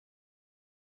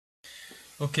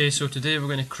Okay, so today we're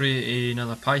going to create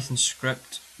another Python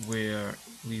script where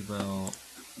we will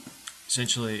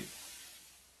essentially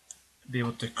be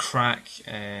able to crack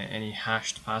any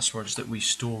hashed passwords that we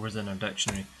store within our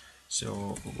dictionary.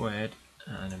 So we'll go ahead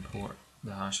and import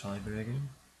the hash library again.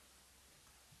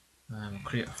 And we'll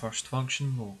create a first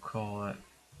function, we'll call it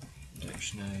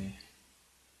dictionary.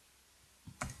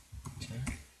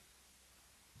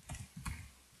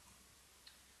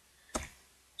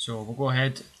 So we'll go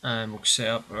ahead and we'll set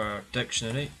up our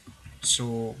dictionary.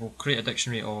 So we'll create a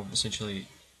dictionary of essentially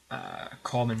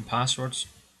common passwords.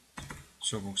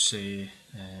 So we'll say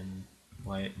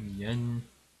let me in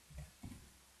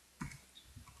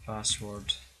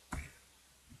password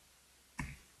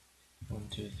 1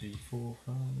 2 3 4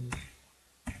 5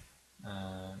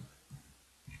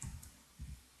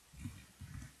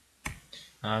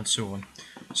 and so on.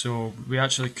 So we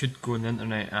actually could go on the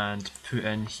internet and put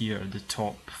in here the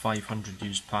top 500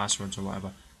 used passwords or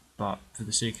whatever, but for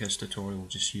the sake of this tutorial we'll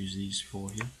just use these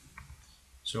four here.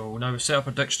 So now we've set up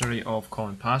a dictionary of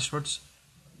common passwords,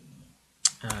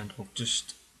 and we'll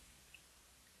just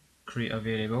create a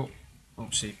variable.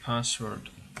 We'll say password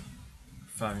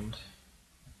found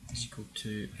is equal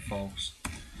to false,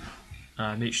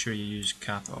 and make sure you use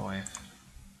capital F,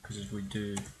 because if we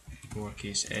do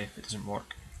lowercase f it doesn't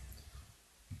work.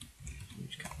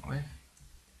 Use capital F.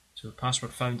 So the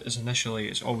password found is initially,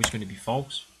 it's always going to be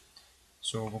false.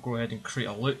 So we'll go ahead and create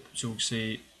a loop. So we'll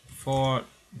say for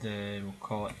the, we'll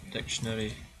call it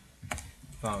dictionary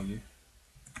value.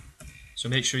 So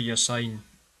make sure you assign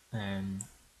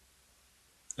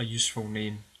a useful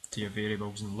name to your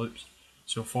variables and loops.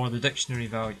 So for the dictionary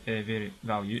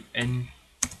value in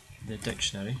the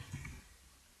dictionary,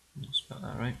 let's spell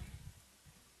that right.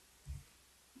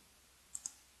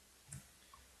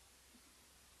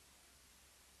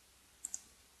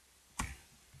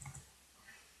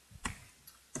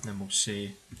 And then we'll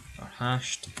say our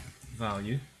hashed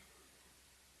value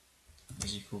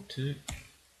is equal to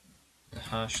the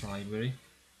hash library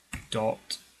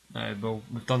dot. Well,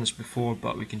 we've done this before,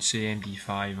 but we can say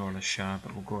MD5 or the SHA,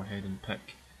 but we'll go ahead and pick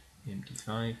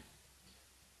MD5.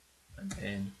 And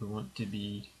then we want to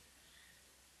be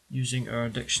using our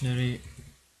dictionary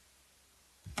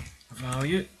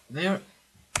value there,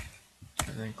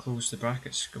 and then close the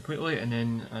brackets completely, and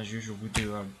then as usual we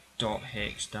do our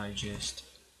 .hex digest,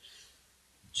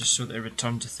 just so that it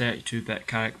returns a 32-bit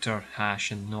character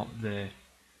hash and not the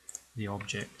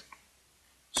object.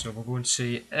 So we'll go and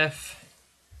say if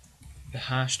the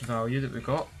hashed value that we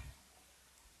got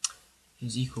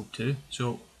is equal to,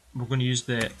 so we're going to use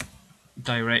the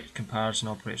direct comparison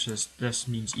operator, so this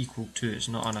means equal to, it's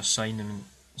not an assignment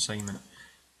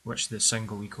which the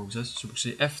single equals is. So we'll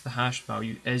say if the hash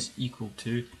value is equal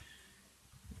to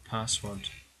password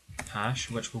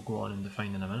hash, which we'll go on and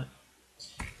define in a minute.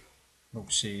 We'll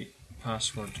say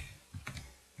password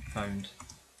found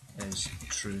is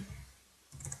true,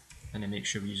 and then make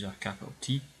sure we use a capital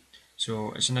T.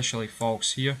 So it's initially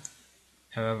false here,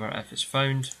 however if it's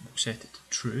found we'll set it to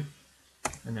true,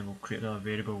 and then we'll create another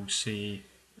variable. We'll say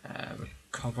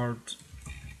recovered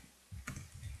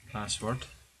password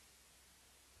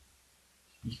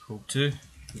equal to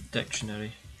the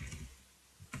dictionary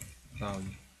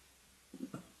value,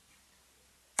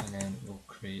 and then we'll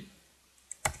create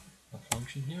a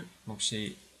function here. We'll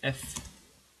say if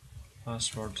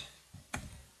password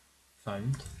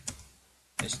found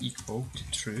is equal to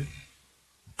true.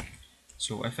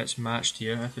 So if it's matched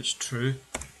here, if it's true,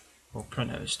 we'll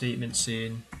print out a statement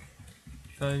saying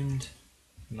found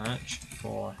match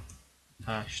for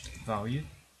hashed value,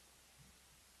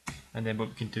 and then what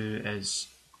we can do is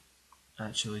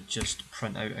actually just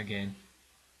print out again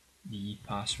the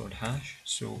password hash,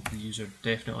 so the user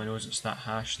definitely knows it's that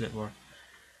hash that we're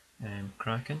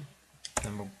cracking.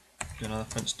 Then we'll do another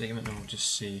print statement, and we'll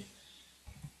just say,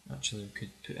 actually we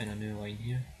could put in a new line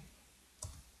here,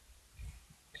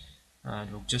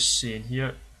 and we'll just say in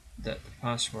here that the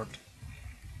password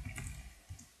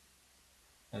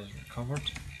is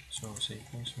recovered. So we'll say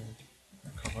password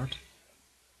recovered,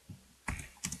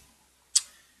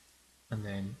 and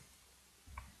then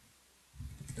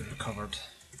the recovered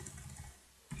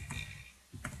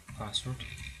password,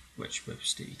 which we've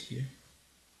stated here,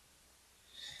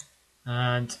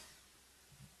 and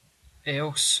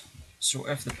else. So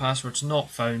if the password's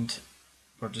not found,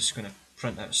 we're just going to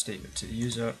print out a statement to the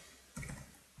user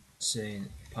saying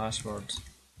password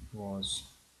was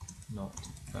not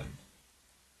found.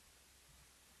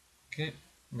 Okay,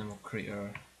 and then we'll create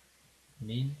our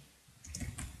main,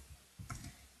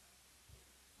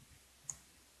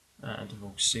 and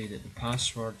we'll say that the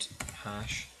password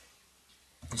hash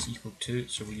is equal to,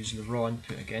 so we'll use the raw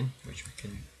input again, which we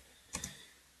can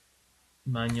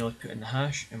manually put in the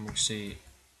hash, and we'll say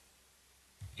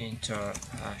enter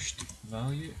hashed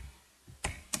value,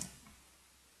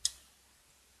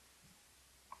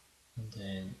 and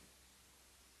then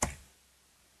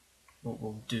what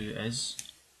we'll do is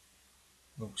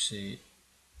we'll say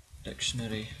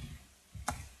dictionary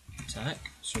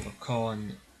attack, so we're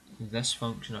calling this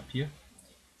function up here,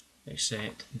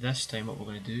 except this time what we're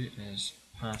going to do is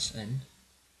pass in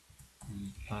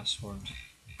the password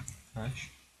hash,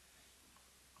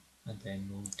 and then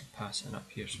we'll need to pass it up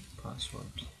here, so password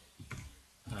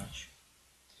hash.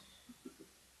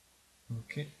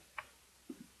 Okay,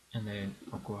 and then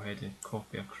I'll go ahead and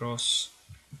copy across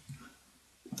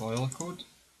boiler code,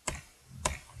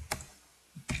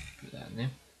 put that in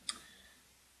there.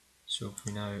 So if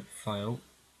we now file,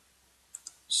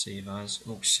 save as,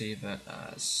 we'll save it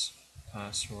as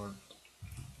password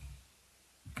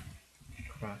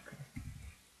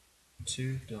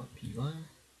cracker2.py.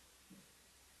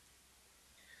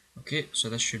 Okay, so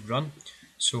this should run.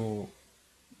 So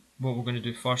what we're going to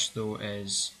do first though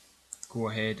is go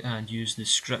ahead and use the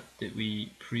script that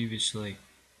we previously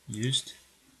used,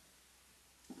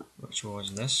 which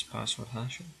was this password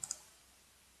hashing.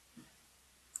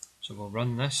 So we'll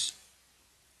run this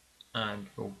and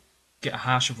we'll get a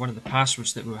hash of one of the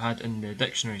passwords that we had in the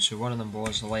dictionary. So one of them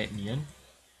was let me in.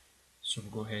 So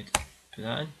we'll go ahead and put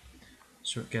that in.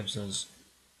 So it gives us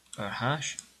our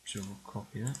hash. So we'll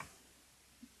copy that.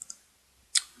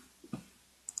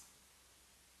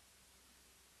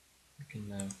 We can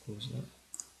now close that.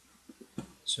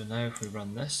 So now if we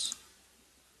run this,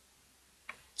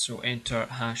 so enter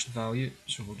hashed value.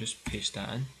 So we'll just paste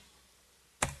that in.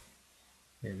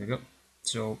 There we go.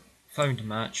 So found a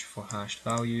match for hashed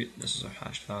value. This is our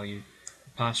hashed value.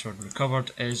 The password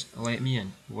recovered is let me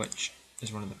in, which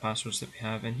is one of the passwords that we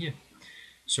have in here.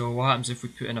 So what happens if we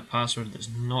put in a password that's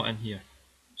not in here?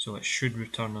 So it should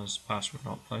return us password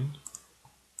not found.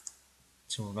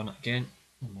 So we'll run it again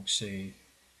and we'll say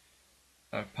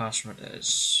our password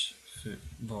is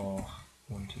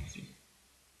football123.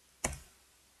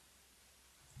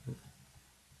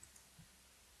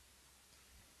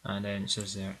 And then it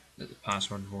says there that the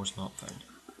password was not found.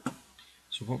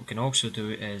 So what we can also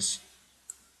do is,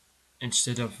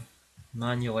 instead of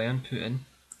manually inputting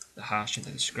the hash into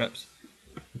the script,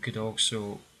 we could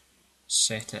also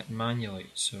set it manually.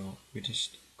 So we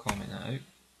just comment that out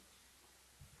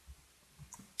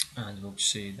and we'll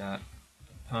say that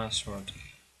password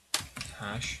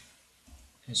hash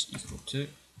is equal to,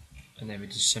 and then we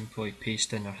just simply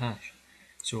paste in our hash.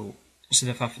 So instead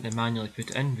of having to manually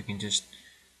put it in, we can just,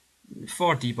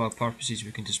 for debug purposes,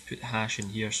 we can just put the hash in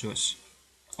here so it's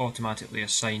automatically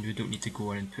assigned. We don't need to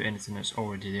go in and put anything that's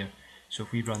already there. So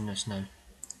if we run this now,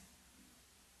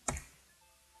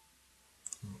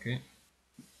 okay,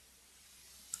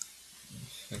 I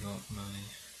forgot my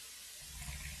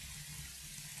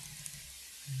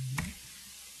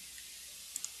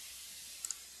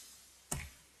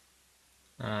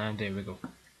and there we go.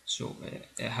 So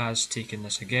it has taken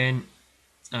this again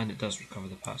and it does recover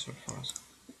the password for us.